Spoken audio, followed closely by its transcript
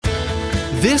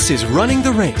This is Running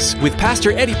the Race with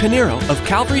Pastor Eddie Pinero of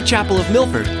Calvary Chapel of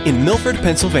Milford in Milford,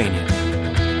 Pennsylvania.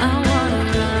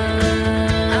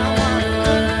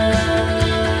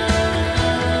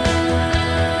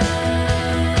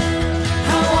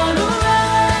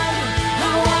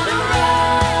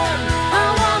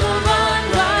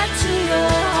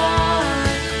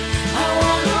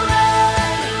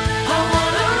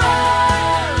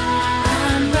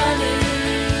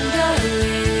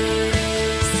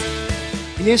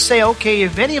 And you say, okay,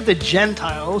 if any of the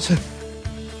Gentiles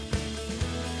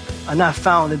are not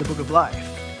found in the book of life.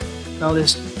 Now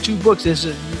there's two books. There's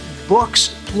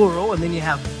books, plural, and then you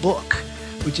have book,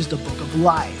 which is the book of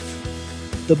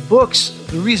life. The books,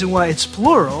 the reason why it's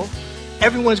plural,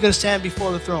 everyone's going to stand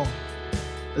before the throne.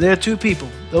 There are two people.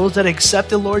 Those that accept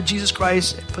the Lord Jesus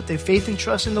Christ, put their faith and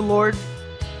trust in the Lord,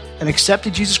 and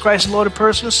accepted Jesus Christ as Lord and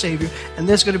personal Savior. And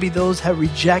there's going to be those that have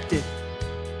rejected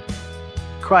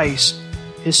Christ,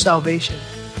 His salvation.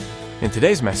 In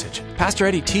today's message, Pastor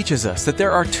Eddie teaches us that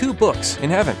there are two books in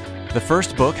heaven. The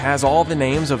first book has all the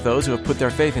names of those who have put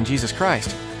their faith in Jesus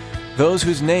Christ. Those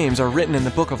whose names are written in the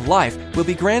book of life will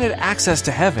be granted access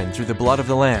to heaven through the blood of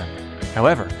the Lamb.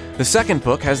 However, the second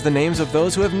book has the names of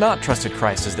those who have not trusted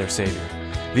Christ as their Savior.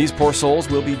 These poor souls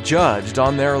will be judged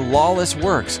on their lawless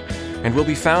works and will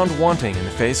be found wanting in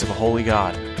the face of a holy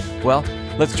God. Well,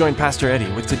 let's join Pastor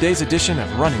Eddie with today's edition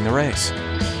of Running the Race.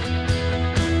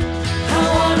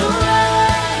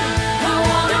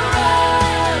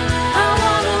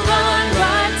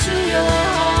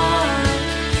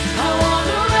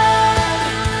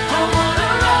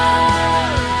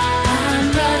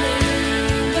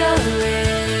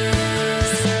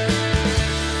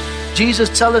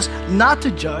 Jesus tells us not to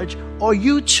judge, or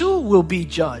you too will be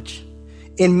judged.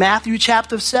 In Matthew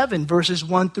chapter 7, verses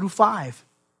 1 through 5.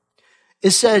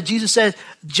 It says, Jesus says,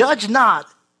 judge not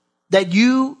that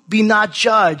you be not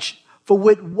judged. For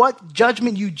with what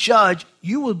judgment you judge,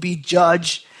 you will be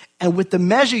judged. And with the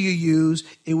measure you use,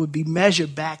 it will be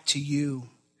measured back to you.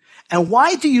 And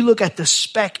why do you look at the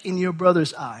speck in your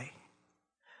brother's eye,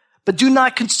 but do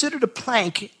not consider the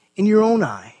plank in your own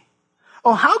eye?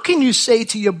 Or how can you say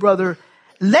to your brother,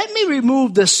 let me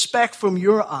remove the speck from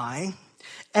your eye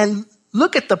and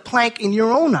look at the plank in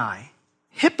your own eye?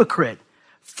 Hypocrite,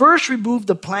 first remove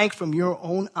the plank from your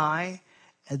own eye,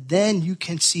 and then you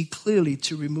can see clearly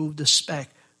to remove the speck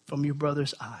from your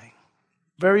brother's eye.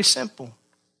 Very simple.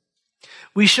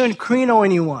 We shouldn't crino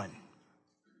anyone.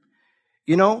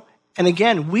 You know, and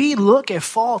again, we look at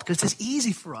fault because it's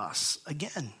easy for us.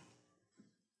 Again,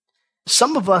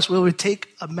 some of us will take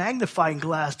a magnifying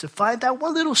glass to find that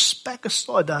one little speck of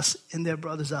sawdust in their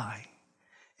brother's eye.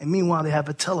 And meanwhile, they have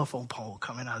a telephone pole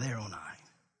coming out of their own eye.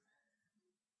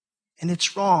 And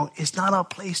it's wrong. It's not our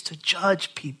place to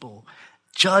judge people.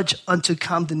 Judge unto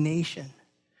condemnation.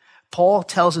 Paul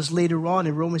tells us later on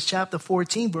in Romans chapter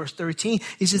 14, verse 13,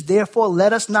 he says, therefore,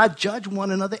 let us not judge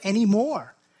one another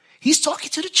anymore. He's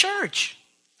talking to the church.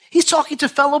 He's talking to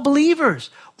fellow believers.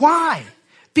 Why?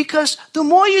 Because the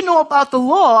more you know about the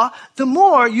law, the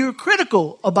more you're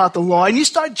critical about the law, and you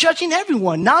start judging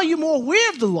everyone. Now you're more aware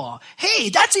of the law. Hey,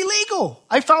 that's illegal.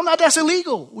 I found out that's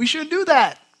illegal. We shouldn't do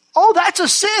that. Oh, that's a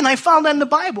sin. I found that in the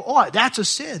Bible. Oh, that's a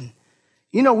sin.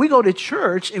 You know, we go to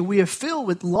church and we are filled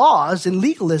with laws and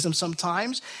legalism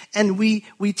sometimes, and we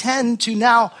tend to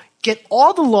now get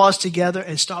all the laws together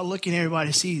and start looking at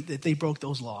everybody to see that they broke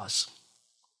those laws.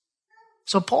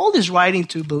 So Paul is writing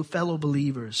to fellow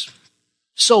believers.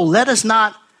 So let us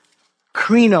not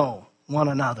crino one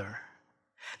another.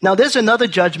 Now, there's another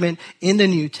judgment in the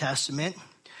New Testament.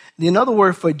 Another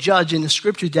word for judge in the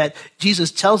scripture that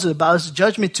Jesus tells us about is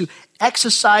judgment to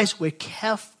exercise with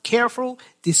careful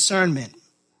discernment.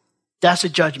 That's a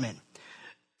judgment.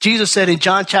 Jesus said in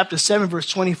John chapter 7, verse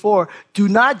 24, do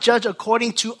not judge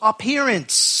according to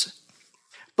appearance,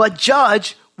 but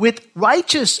judge with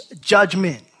righteous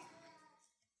judgment.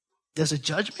 There's a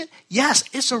judgment? Yes,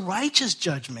 it's a righteous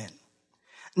judgment.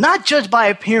 Not judged by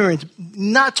appearance.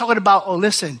 Not talking about, oh,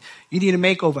 listen, you need a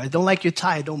makeover. I don't like your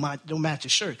tie. Don't match your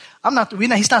shirt.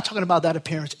 He's not talking about that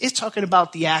appearance. It's talking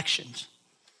about the actions.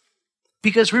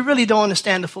 Because we really don't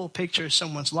understand the full picture of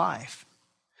someone's life.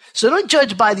 So don't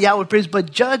judge by the outward appearance, but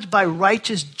judge by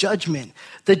righteous judgment.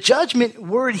 The judgment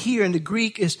word here in the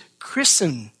Greek is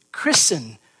chrisen.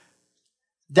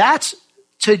 That's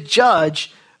to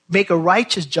judge, make a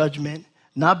righteous judgment,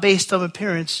 not based on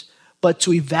appearance, but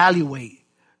to evaluate,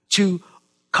 to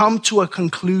come to a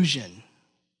conclusion.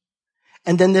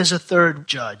 And then there's a third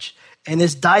judge, and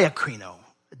it's diakrino.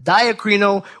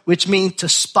 Diakrino, which means to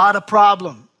spot a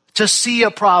problem, to see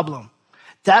a problem.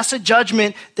 That's a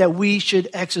judgment that we should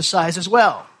exercise as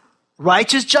well.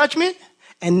 Righteous judgment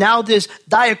And now this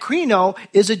diakrino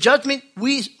is a judgment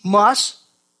we must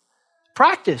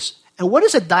practice. And what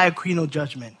is a diakrino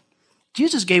judgment?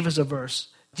 Jesus gave us a verse.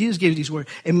 Jesus gave these words.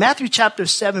 In Matthew chapter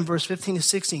 7, verse 15 to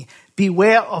 16,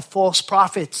 beware of false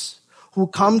prophets who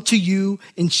come to you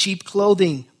in sheep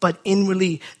clothing, but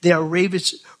inwardly they are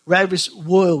ravenous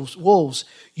wolves.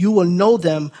 You will know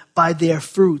them by their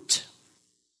fruit.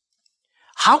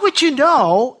 How would you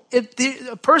know if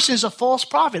a person is a false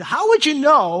prophet? How would you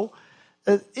know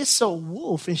that it's a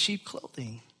wolf in sheep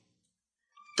clothing?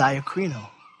 Diakrino.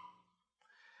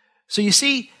 So you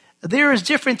see, there is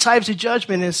different types of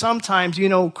judgment, and sometimes,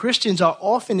 Christians are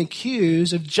often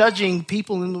accused of judging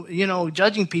people,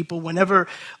 whenever,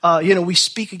 we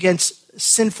speak against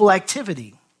sinful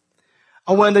activity.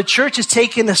 Or when the church is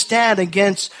taking a stand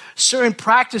against certain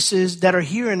practices that are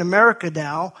here in America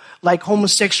now, like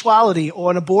homosexuality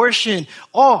or an abortion.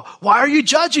 Oh, why are you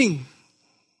judging?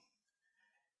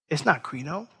 It's not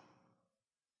krino.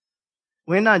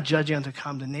 We're not judging under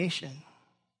condemnation.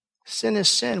 Sin is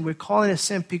sin. We're calling it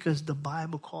sin because the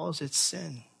Bible calls it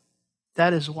sin.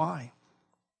 That is why.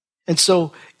 And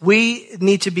so we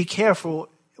need to be careful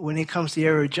when it comes to the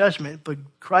area of judgment, but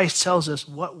Christ tells us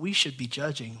what we should be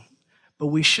judging. But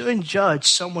we shouldn't judge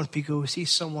someone because we see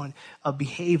someone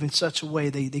behave in such a way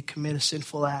they commit a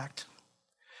sinful act.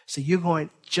 So you're going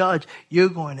to judge, you're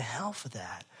going to hell for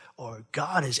that. Or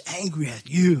God is angry at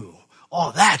you.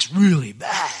 Oh, that's really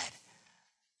bad.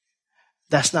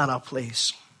 That's not our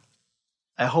place.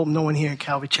 I hope no one here in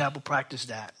Calvary Chapel practiced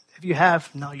that. If you have,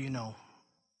 now you know.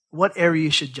 What area you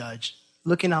should judge?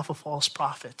 Looking out for false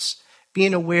prophets.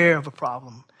 Being aware of a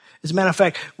problem. As a matter of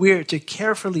fact, we're to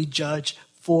carefully judge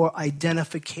for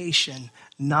identification,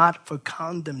 not for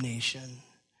condemnation.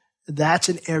 That's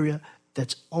an area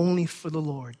that's only for the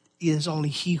Lord. It is only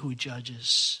He who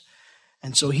judges.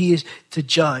 And so He is to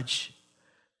judge.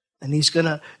 And He's going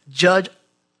to judge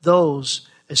those,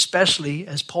 especially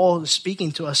as Paul is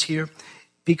speaking to us here,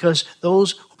 because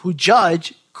those who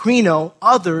judge, krino,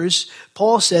 others,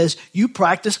 Paul says, you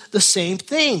practice the same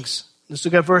things. Let's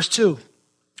look at verse 2.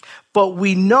 But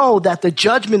we know that the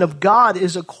judgment of God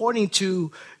is according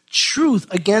to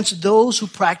truth against those who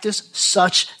practice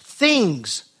such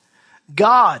things.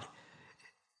 God,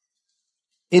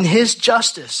 in His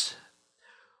justice,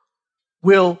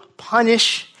 will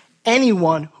punish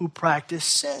anyone who practices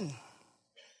sin.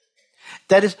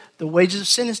 That is, the wages of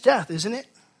sin is death, isn't it?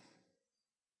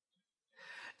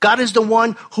 God is the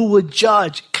one who will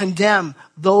judge, condemn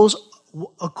those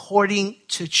according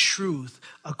to truth,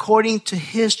 according to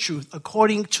His truth,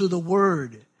 according to the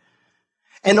Word.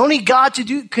 And only God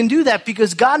can do that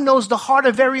because God knows the heart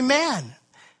of every man.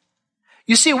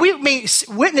 You see, we may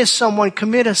witness someone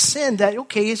commit a sin that,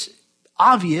 okay, is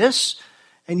obvious,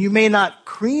 and you may not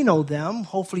krino them,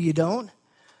 hopefully you don't.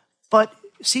 But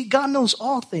see, God knows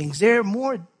all things. There are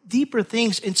more deeper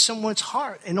things in someone's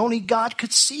heart, and only God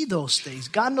could see those things.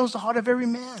 God knows the heart of every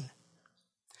man.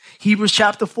 Hebrews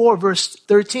chapter 4, verse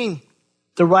 13.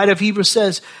 The writer of Hebrews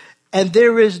says, and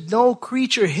there is no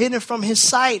creature hidden from His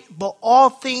sight, but all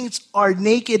things are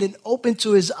naked and open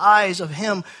to His eyes of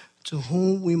Him to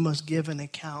whom we must give an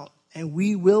account, and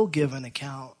we will give an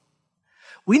account.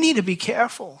 We need to be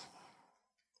careful.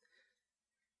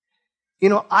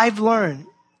 I've learned,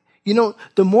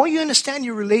 the more you understand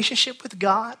your relationship with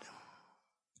God,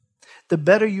 the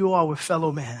better you are with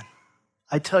fellow man.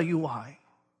 I tell you why.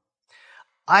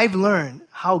 I've learned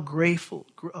how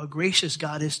gracious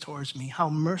God is towards me, how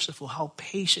merciful, how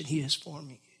patient He is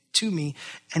to me,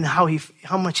 and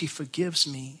how much He forgives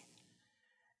me.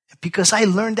 Because I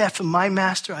learned that from my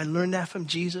master, I learned that from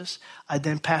Jesus, I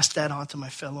then passed that on to my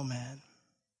fellow man.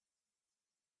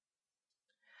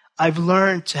 I've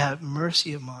learned to have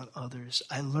mercy among others.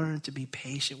 I learned to be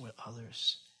patient with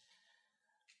others.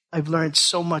 I've learned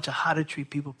so much of how to treat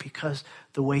people because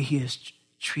the way He has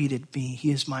treated me. He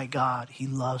is my God. He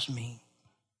loves me.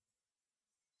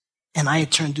 And I in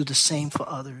turn do the same for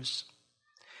others.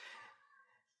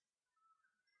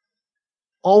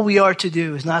 All we are to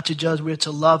do is not to judge. We're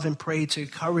to love and pray, to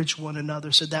encourage one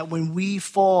another so that when we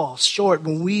fall short,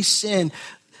 when we sin,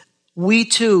 we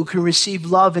too can receive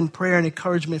love and prayer and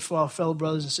encouragement for our fellow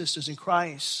brothers and sisters in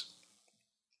Christ.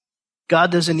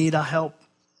 God doesn't need our help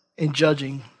in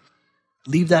judging.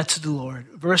 Leave that to the Lord.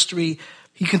 Verse 3,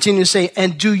 he continues to say,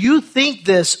 and do you think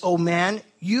this, O man,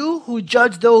 you who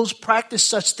judge those practice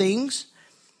such things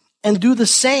and do the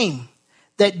same,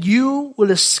 that you will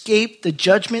escape the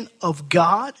judgment of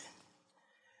God?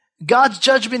 God's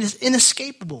judgment is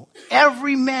inescapable.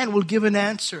 Every man will give an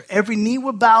answer. Every knee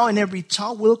will bow and every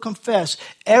tongue will confess.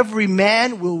 Every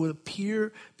man will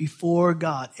appear before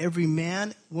God. Every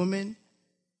man, woman,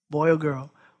 boy or girl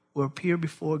will appear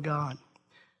before God.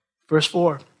 Verse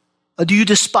 4. Do you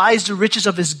despise the riches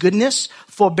of his goodness,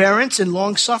 forbearance, and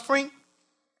long-suffering,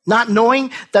 not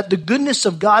knowing that the goodness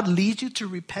of God leads you to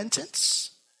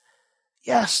repentance?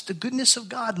 Yes, the goodness of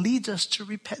God leads us to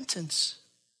repentance.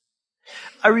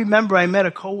 I remember I met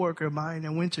a coworker of mine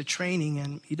and went to training,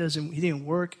 and he didn't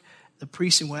work at the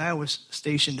precinct where I was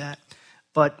stationed at,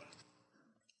 but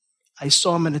I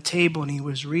saw him at a table and he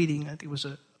was reading, I think it was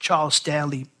a Charles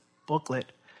Stanley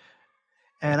booklet.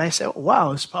 And I said,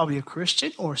 wow, it's probably a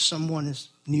Christian or someone is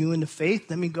new in the faith.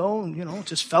 Let me go and,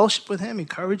 just fellowship with him,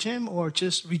 encourage him, or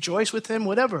just rejoice with him,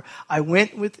 whatever. I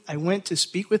went to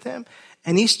speak with him,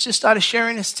 and he just started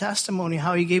sharing his testimony,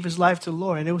 how he gave his life to the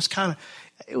Lord. And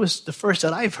it was the first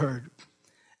that I've heard.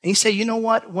 And he said, you know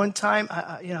what? One time,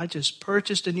 I just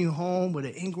purchased a new home with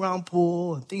an in-ground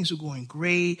pool, and things were going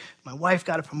great. My wife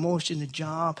got a promotion in the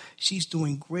job. She's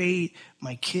doing great.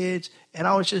 My kids. And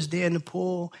I was just there in the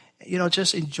pool,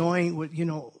 just enjoying what,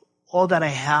 all that I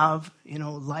have.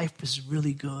 Life is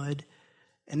really good.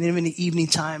 And then in the evening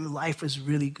time, life was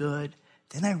really good.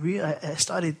 Then I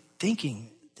started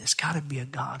thinking, there's got to be a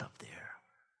God up there.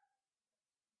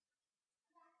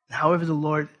 And however the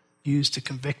Lord used to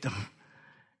convict him,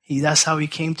 that's how he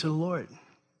came to the Lord.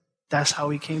 That's how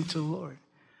he came to the Lord.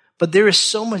 But there is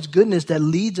so much goodness that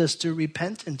leads us to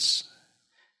repentance.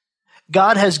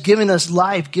 God has given us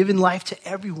life, given life to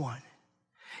everyone.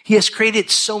 He has created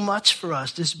so much for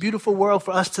us, this beautiful world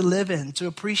for us to live in, to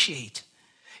appreciate.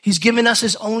 He's given us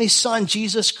his only son,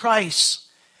 Jesus Christ.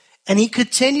 And he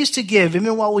continues to give,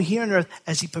 even while we're here on earth,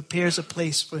 as he prepares a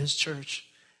place for his church.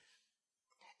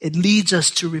 It leads us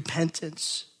to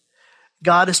repentance.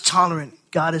 God is tolerant.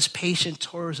 God is patient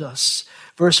towards us.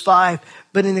 Verse 5,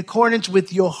 but in accordance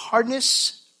with your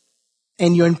hardness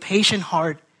and your impatient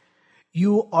heart,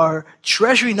 you are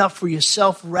treasuring up for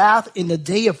yourself wrath in the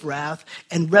day of wrath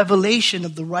and revelation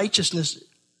of the righteous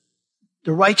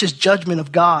judgment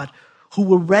of God, who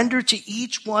will render to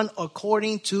each one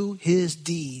according to his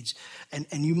deeds.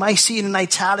 And you might see it in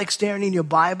italics there in your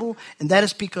Bible, and that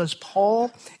is because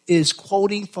Paul is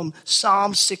quoting from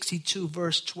Psalm 62,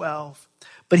 verse 12.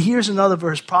 But here's another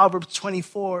verse, Proverbs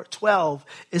 24:12.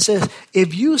 It says,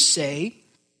 if you say,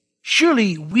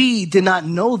 surely we did not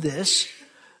know this,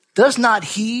 does not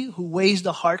he who weighs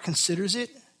the heart considers it?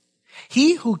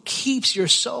 He who keeps your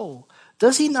soul,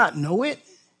 does he not know it?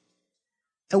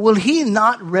 And will he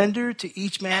not render to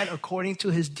each man according to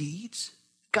his deeds?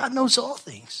 God knows all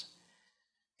things.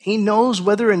 He knows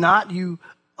whether or not you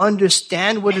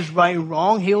understand what is right and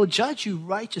wrong. He'll judge you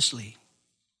righteously.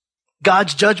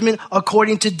 God's judgment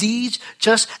according to deeds,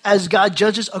 just as God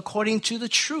judges according to the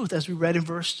truth, as we read in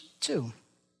verse 2.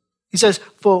 He says,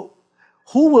 for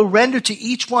who will render to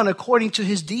each one according to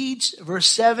his deeds? Verse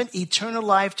 7, eternal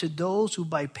life to those who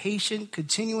by patient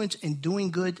continuance in doing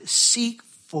good seek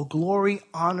for glory,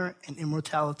 honor, and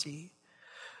immortality.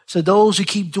 So those who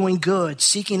keep doing good,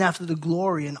 seeking after the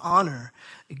glory and honor,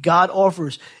 God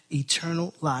offers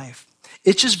eternal life.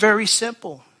 It's just very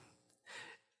simple.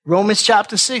 Romans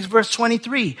chapter 6, verse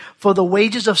 23, for the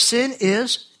wages of sin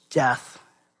is death,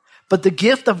 but the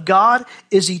gift of God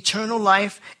is eternal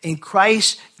life in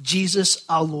Christ Jesus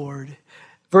our Lord.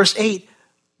 Verse 8,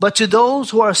 but to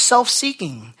those who are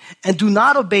self-seeking and do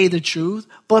not obey the truth,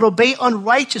 but obey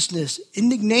unrighteousness,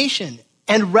 indignation,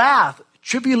 and wrath,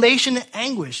 tribulation and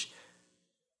anguish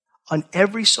on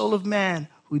every soul of man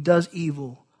who does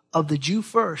evil, of the Jew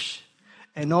first,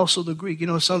 and also the Greek.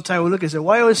 Sometimes we look and say,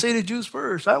 why always say the Jews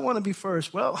first? I want to be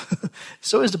first. Well,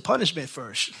 so is the punishment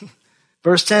first.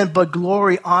 Verse 10, but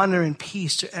glory, honor, and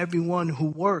peace to everyone who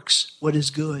works what is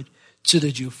good, to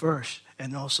the Jew first,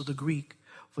 and also the Greek.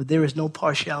 For there is no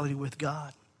partiality with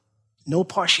God. No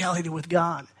partiality with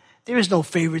God. There is no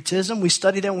favoritism. We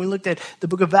studied that when we looked at the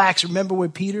book of Acts. Remember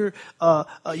when Peter,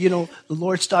 the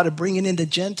Lord started bringing in the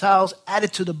Gentiles,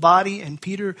 added to the body, and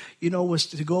Peter, was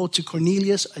to go to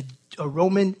Cornelius, a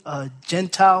Roman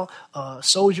Gentile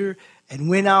soldier, and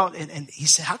went out and he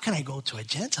said, how can I go to a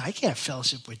Gentile? I can't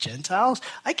fellowship with Gentiles.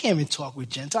 I can't even talk with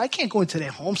Gentiles. I can't go into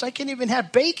their homes. I can't even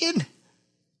have bacon.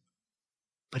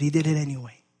 But he did it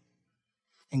anyway.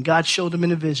 And God showed him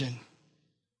in a vision.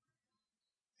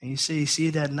 And you see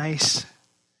that nice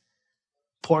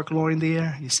pork loin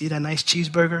there? You see that nice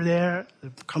cheeseburger there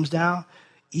that comes down?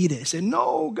 Eat it. He said,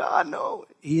 no, God, no.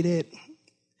 Eat it.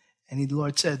 And the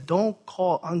Lord said, don't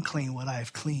call unclean what I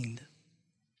have cleaned.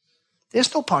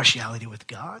 There's no partiality with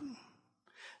God.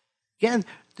 Again,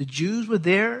 the Jews were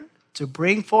there to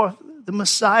bring forth the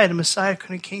Messiah. The Messiah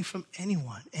could have came from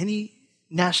anyone, any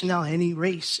nationality, any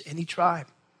race, any tribe.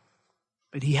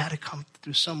 But he had to come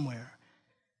through somewhere.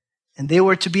 And they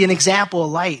were to be an example, a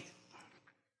light.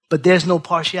 but there's no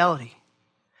partiality.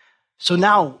 So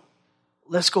now,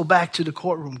 let's go back to the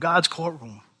courtroom, God's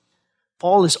courtroom.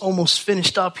 Paul is almost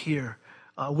finished up here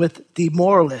with the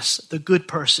moralist, the good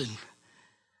person.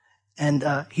 And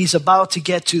he's about to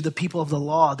get to the people of the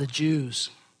law, the Jews.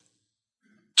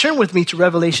 Turn with me to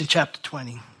Revelation chapter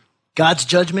 20. God's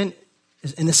judgment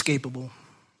is inescapable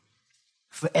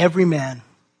for every man,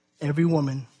 every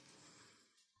woman.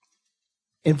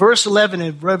 In verse 11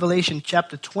 of Revelation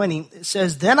chapter 20, it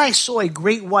says, "Then I saw a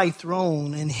great white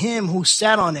throne, and him who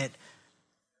sat on it,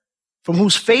 from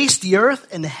whose face the earth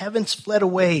and the heavens fled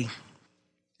away.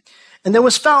 And there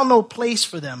was found no place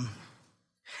for them.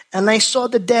 And I saw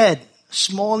the dead,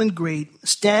 small and great,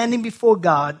 standing before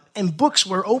God, and books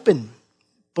were open."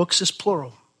 Books is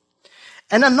plural.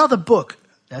 "And another book,"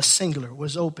 that's singular,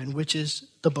 "was open, which is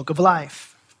the book of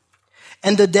life.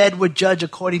 And the dead were judged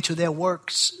according to their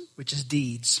works," which is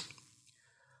deeds,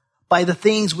 "by the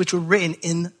things which were written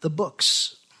in the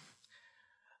books.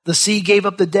 The sea gave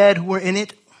up the dead who were in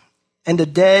it, and the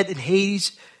dead in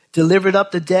Hades delivered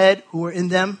up the dead who were in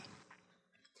them.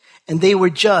 And they were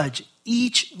judged,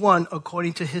 each one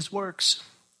according to his works.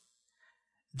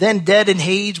 Then dead in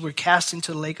Hades were cast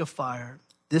into the lake of fire.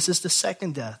 This is the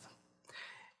second death.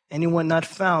 Anyone not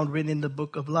found written in the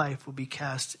book of life will be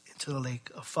cast into the lake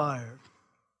of fire."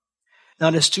 Now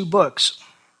there's two books.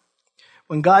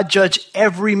 When God judged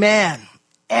every man,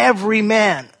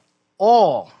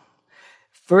 all.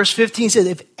 Verse 15 says,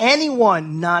 if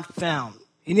anyone not found.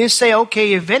 He didn't say,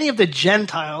 okay, if any of the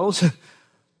Gentiles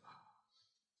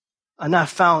are not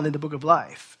found in the book of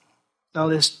life. Now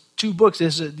there's two books.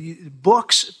 There's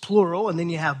books, plural, and then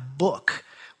you have book,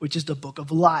 which is the book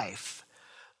of life.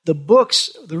 The books,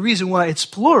 the reason why it's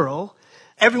plural,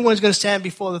 everyone's going to stand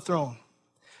before the throne.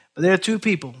 But there are two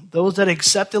people, those that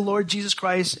accept the Lord Jesus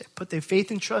Christ, put their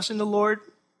faith and trust in the Lord,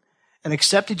 and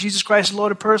accepted Jesus Christ as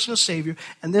Lord and personal Savior,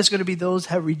 and there's going to be those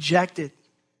that have rejected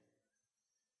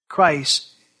Christ,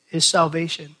 his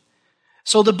salvation.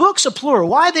 So the books are plural.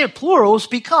 Why they're plural is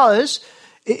because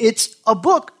it's a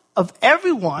book of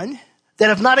everyone that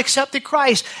have not accepted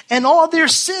Christ, and all their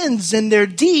sins and their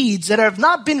deeds that have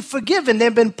not been forgiven,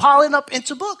 they've been piling up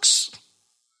into books.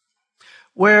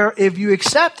 Where if you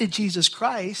accepted Jesus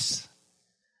Christ,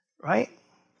 right,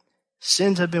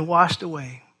 sins have been washed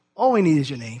away. All we need is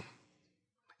your name.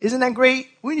 Isn't that great?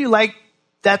 Wouldn't you like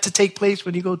that to take place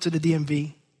when you go to the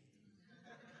DMV?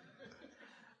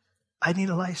 I need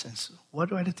a license. What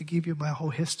do I have to give you my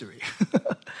whole history?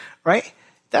 Right?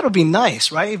 That'll be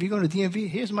nice, right? If you go to DMV,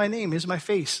 here's my name, here's my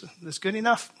face. That's good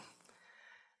enough.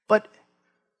 But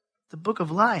the book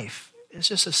of life is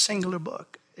just a singular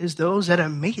book. It's those that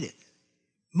have made it.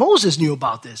 Moses knew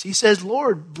about this. He says,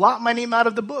 Lord, blot my name out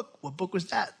of the book. What book was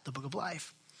that? The book of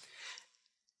life.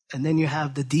 And then you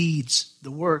have the deeds,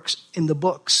 the works in the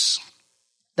books.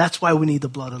 That's why we need the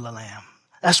blood of the Lamb.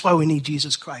 That's why we need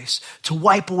Jesus Christ to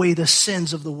wipe away the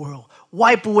sins of the world.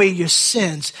 Wipe away your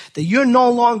sins, that you're no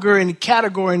longer in a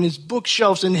category in these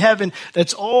bookshelves in heaven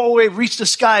that's all the way reached the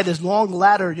sky, this long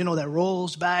ladder, that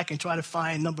rolls back and try to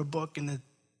find number book in the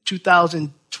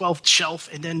 2012 shelf,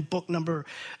 and then book number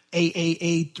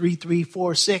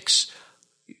AAA3346,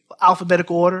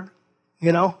 alphabetical order,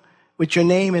 with your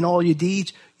name and all your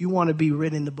deeds. You want to be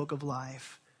written in the book of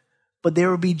life. But they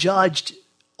will be judged.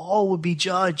 All will be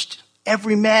judged.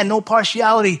 Every man, no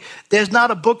partiality. There's not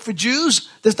a book for Jews.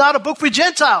 There's not a book for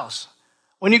Gentiles.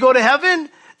 When you go to heaven,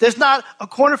 there's not a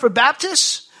corner for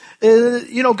Baptists.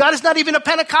 God is not even a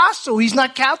Pentecostal. He's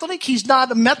not Catholic. He's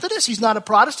not a Methodist. He's not a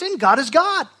Protestant. God is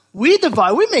God. We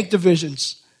divide. We make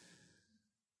divisions.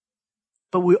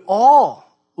 But we all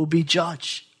will be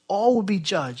judged. All will be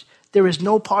judged. There is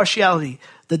no partiality.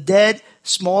 The dead,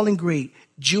 small and great,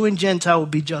 Jew and Gentile will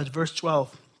be judged. Verse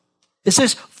 12. It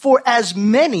says, for as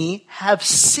many have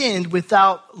sinned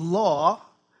without law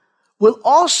will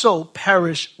also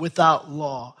perish without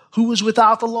law. Who was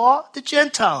without the law? The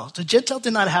Gentiles. The Gentiles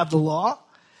did not have the law.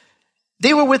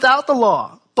 They were without the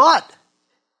law. But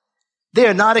they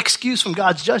are not excused from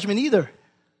God's judgment either.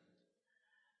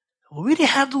 Well, we didn't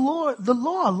have the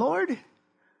law, Lord.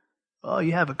 Oh,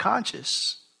 you have a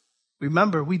conscience.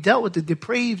 Remember, we dealt with the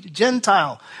depraved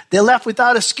Gentile. They're left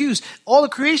without excuse. All the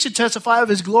creation testify of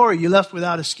his glory. You're left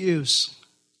without excuse.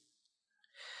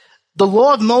 The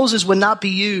law of Moses would not be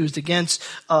used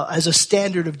as a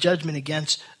standard of judgment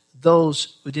against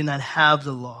those who did not have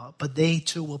the law, but they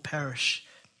too will perish.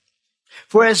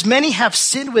 For as many have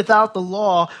sinned without the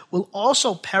law will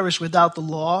also perish without the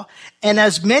law, and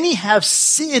as many have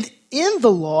sinned in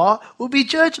the law will be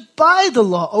judged by the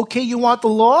law. Okay, you want the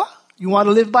law? You want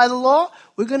to live by the law?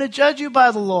 We're going to judge you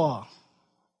by the law.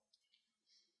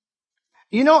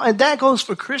 You know, and that goes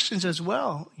for Christians as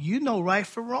well. You know right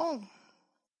from wrong.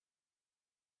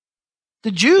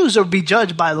 The Jews will be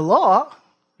judged by the law.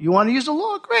 You want to use the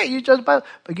law? Great, you judge by.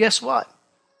 But guess what?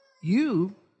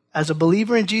 You, as a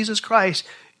believer in Jesus Christ,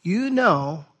 you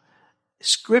know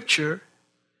Scripture,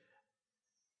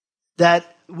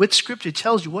 that with Scripture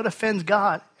tells you what offends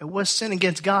God and what sin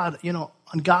against God, you know,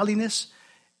 ungodliness,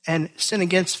 and sin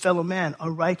against fellow man,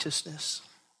 unrighteousness.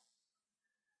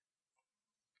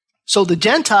 So the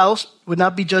Gentiles would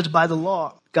not be judged by the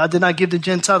law. God did not give the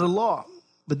Gentile the law,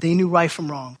 but they knew right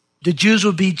from wrong. The Jews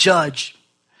would be judged.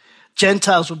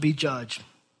 Gentiles would be judged.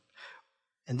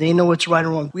 And they know what's right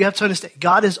and wrong. We have to understand,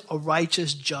 God is a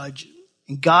righteous judge,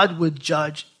 and God would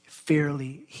judge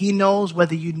fairly. He knows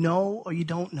whether you know or you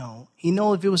don't know. He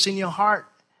knows if it was in your heart.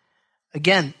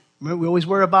 Again, remember, we always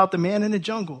worry about the man in the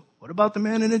jungle. What about the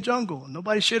man in the jungle?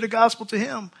 Nobody shared the gospel to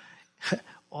him.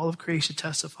 All of creation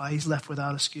testify he's left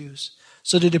without excuse.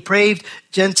 So the depraved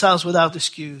Gentiles without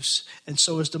excuse, and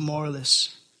so is the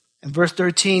moralists. In verse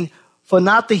 13, for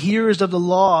not the hearers of the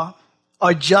law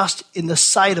are just in the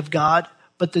sight of God,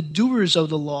 but the doers of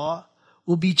the law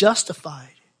will be justified.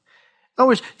 In other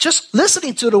words, just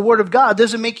listening to the word of God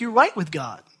doesn't make you right with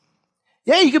God.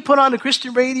 Yeah, you could put on a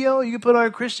Christian radio, you could put on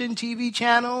a Christian TV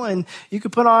channel, and you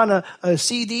could put on a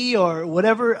CD or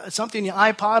whatever, something on your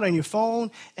iPod, on your phone,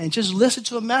 and just listen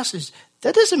to a message.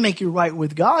 That doesn't make you right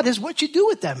with God. It's what you do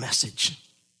with that message.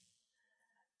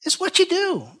 It's what you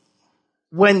do.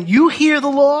 When you hear the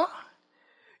law,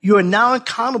 you are now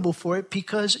accountable for it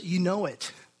because you know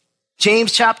it.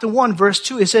 James chapter 1, verse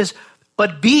 2, it says,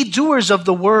 but be doers of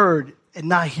the word and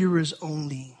not hearers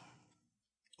only.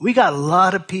 We got a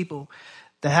lot of people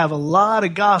that have a lot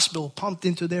of gospel pumped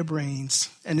into their brains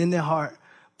and in their heart,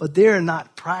 but they're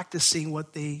not practicing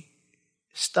what they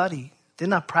study. They're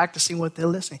not practicing what they're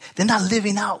listening. They're not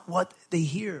living out what they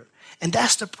hear. And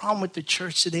that's the problem with the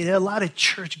church today. There are a lot of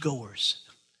churchgoers.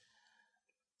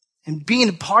 And being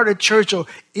a part of church or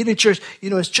in a church, you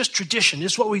know, it's just tradition.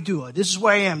 This is what we do. This is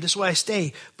where I am. This is where I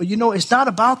stay. But you know, it's not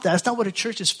about that. It's not what a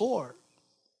church is for.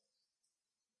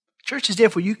 Church is there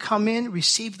for you come in,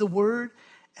 receive the word,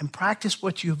 and practice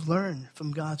what you've learned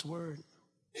from God's word.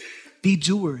 Be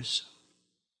doers.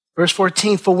 Verse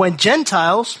 14, for when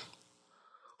Gentiles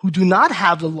who do not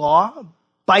have the law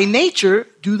by nature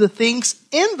do the things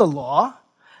in the law,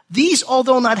 these,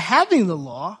 although not having the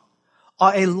law,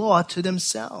 are a law to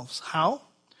themselves. How?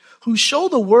 Who show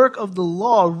the work of the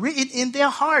law written in their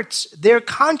hearts, their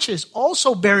conscience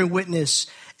also bearing witness,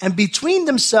 and between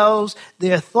themselves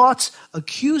their thoughts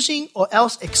accusing or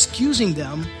else excusing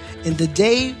them in the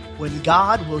day when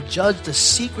God will judge the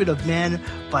secret of man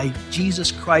by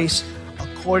Jesus Christ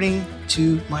according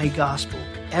to my gospel.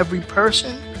 Every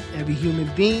person, every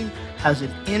human being has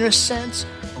an inner sense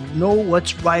of know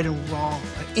what's right and wrong,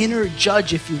 an inner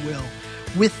judge, if you will.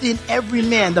 Within every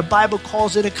man, the Bible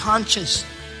calls it a conscience.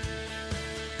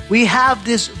 We have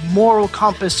this moral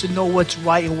compass to know what's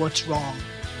right and what's wrong.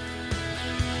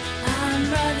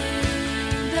 I'm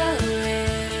running the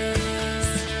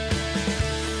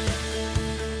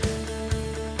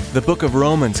race. The book of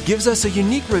Romans gives us a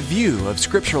unique review of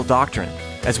scriptural doctrine.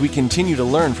 As we continue to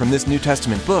learn from this New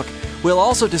Testament book, we'll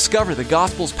also discover the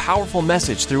gospel's powerful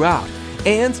message throughout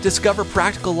and discover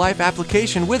practical life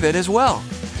application with it as well.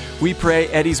 We pray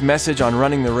Eddie's message on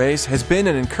running the race has been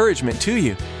an encouragement to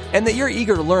you and that you're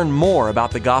eager to learn more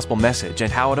about the gospel message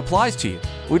and how it applies to you.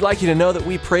 We'd like you to know that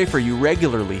we pray for you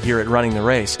regularly here at Running the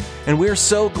Race, and we're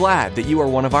so glad that you are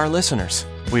one of our listeners.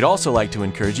 We'd also like to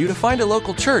encourage you to find a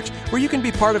local church where you can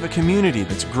be part of a community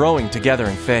that's growing together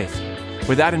in faith.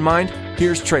 With that in mind,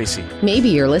 here's Tracy. Maybe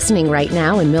you're listening right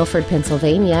now in Milford,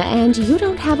 Pennsylvania, and you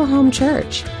don't have a home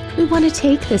church. We want to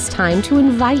take this time to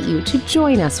invite you to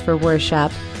join us for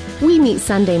worship. We meet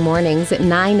Sunday mornings at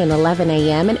 9 and 11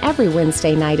 a.m. and every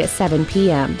Wednesday night at 7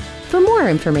 p.m. For more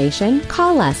information,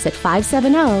 call us at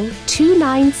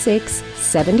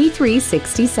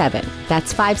 570-296-7367.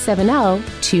 That's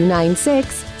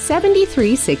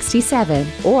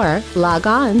 570-296-7367. Or log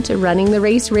on to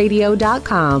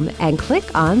runningtheraceradio.com and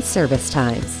click on service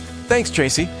times. Thanks,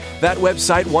 Tracy. That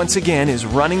website, once again, is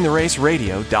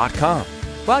runningtheraceradio.com.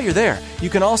 While you're there, you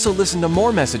can also listen to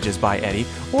more messages by Eddie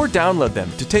or download them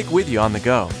to take with you on the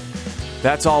go.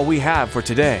 That's all we have for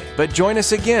today, but join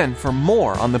us again for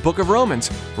more on the book of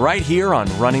Romans right here on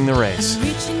Running the Race.